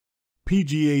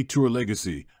PGA Tour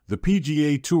legacy. The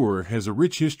PGA Tour has a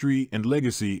rich history and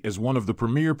legacy as one of the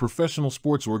premier professional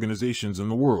sports organizations in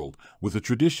the world, with a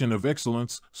tradition of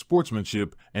excellence,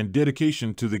 sportsmanship, and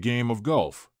dedication to the game of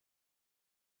golf.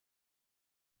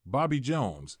 Bobby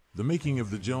Jones, the making of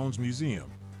the Jones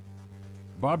Museum.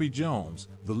 Bobby Jones,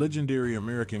 the legendary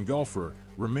American golfer,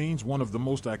 remains one of the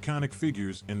most iconic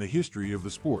figures in the history of the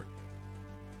sport.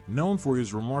 Known for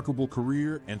his remarkable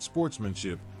career and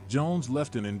sportsmanship, Jones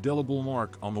left an indelible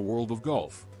mark on the world of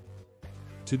golf.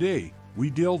 Today, we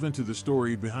delve into the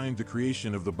story behind the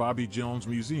creation of the Bobby Jones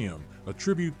Museum, a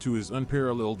tribute to his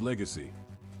unparalleled legacy.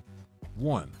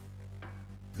 1.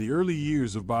 The early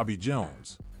years of Bobby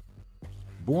Jones.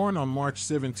 Born on March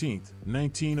 17,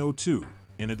 1902,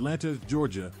 in Atlanta,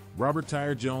 Georgia, Robert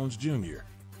Tyre Jones Jr.,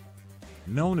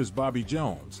 known as Bobby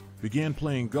Jones, began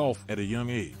playing golf at a young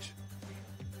age.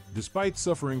 Despite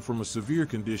suffering from a severe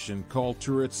condition called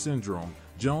Tourette's syndrome,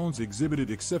 Jones exhibited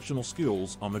exceptional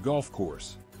skills on the golf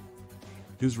course.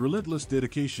 His relentless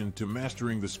dedication to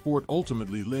mastering the sport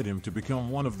ultimately led him to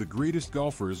become one of the greatest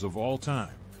golfers of all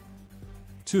time.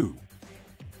 2.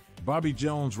 Bobby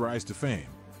Jones' rise to fame.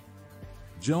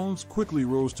 Jones quickly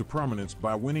rose to prominence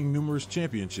by winning numerous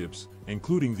championships,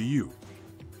 including the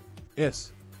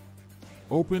U.S.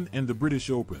 Open and the British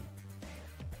Open.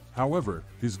 However,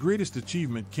 his greatest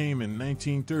achievement came in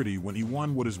 1930 when he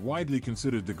won what is widely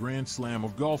considered the Grand Slam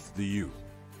of golf, the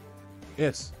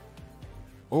U.S.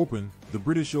 Open, the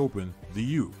British Open, the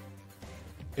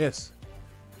U.S.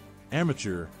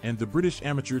 Amateur, and the British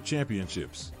Amateur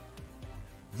Championships.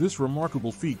 This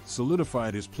remarkable feat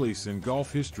solidified his place in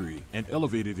golf history and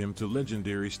elevated him to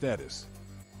legendary status.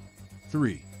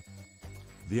 3.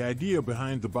 The idea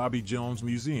behind the Bobby Jones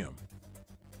Museum.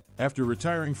 After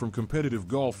retiring from competitive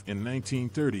golf in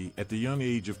 1930 at the young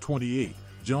age of 28,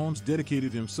 Jones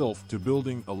dedicated himself to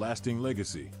building a lasting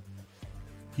legacy.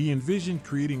 He envisioned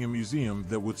creating a museum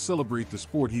that would celebrate the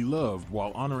sport he loved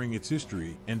while honoring its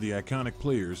history and the iconic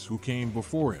players who came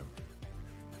before him.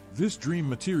 This dream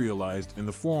materialized in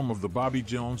the form of the Bobby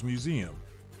Jones Museum.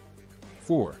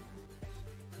 4.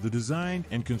 The design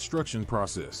and construction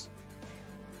process.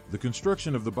 The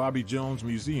construction of the Bobby Jones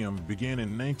Museum began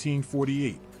in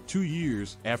 1948, 2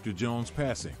 years after Jones'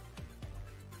 passing.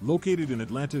 Located in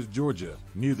Atlanta, Georgia,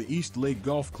 near the East Lake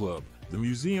Golf Club, the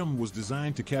museum was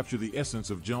designed to capture the essence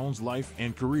of Jones' life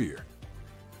and career.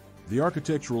 The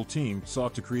architectural team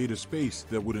sought to create a space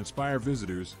that would inspire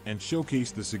visitors and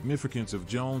showcase the significance of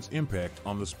Jones' impact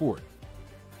on the sport.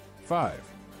 5.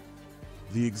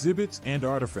 The exhibits and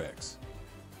artifacts.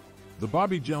 The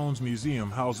Bobby Jones Museum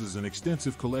houses an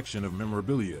extensive collection of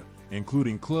memorabilia,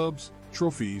 including clubs,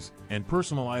 trophies, and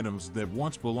personal items that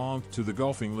once belonged to the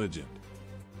golfing legend.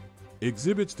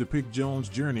 Exhibits depict Jones'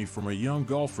 journey from a young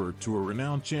golfer to a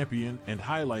renowned champion and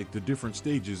highlight the different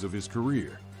stages of his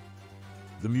career.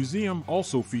 The museum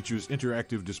also features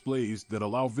interactive displays that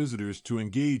allow visitors to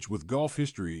engage with golf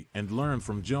history and learn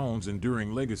from Jones'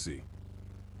 enduring legacy.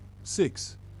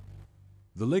 6.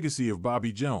 The legacy of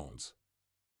Bobby Jones.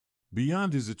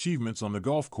 Beyond his achievements on the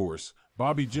golf course,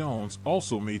 Bobby Jones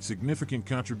also made significant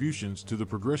contributions to the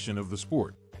progression of the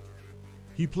sport.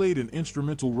 He played an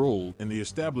instrumental role in the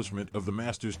establishment of the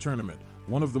Masters Tournament,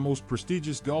 one of the most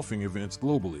prestigious golfing events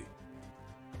globally.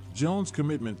 Jones'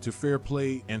 commitment to fair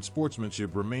play and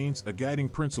sportsmanship remains a guiding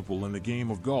principle in the game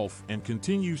of golf and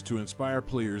continues to inspire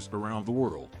players around the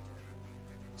world.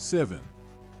 7.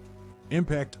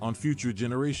 Impact on future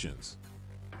generations.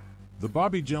 The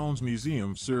Bobby Jones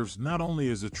Museum serves not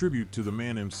only as a tribute to the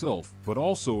man himself, but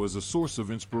also as a source of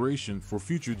inspiration for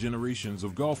future generations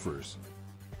of golfers.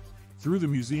 Through the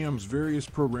museum's various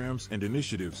programs and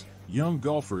initiatives, young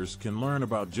golfers can learn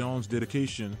about Jones'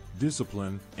 dedication,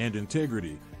 discipline, and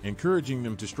integrity, encouraging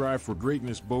them to strive for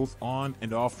greatness both on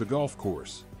and off the golf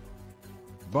course.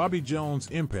 Bobby Jones'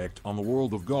 impact on the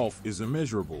world of golf is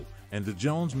immeasurable, and the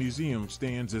Jones Museum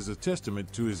stands as a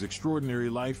testament to his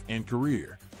extraordinary life and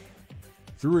career.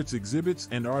 Through its exhibits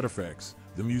and artifacts,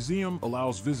 the museum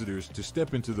allows visitors to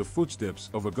step into the footsteps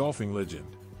of a golfing legend.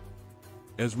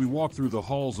 As we walk through the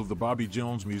halls of the Bobby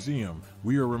Jones Museum,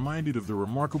 we are reminded of the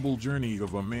remarkable journey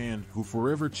of a man who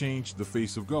forever changed the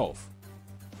face of golf.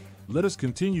 Let us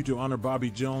continue to honor Bobby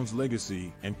Jones'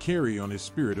 legacy and carry on his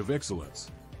spirit of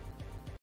excellence.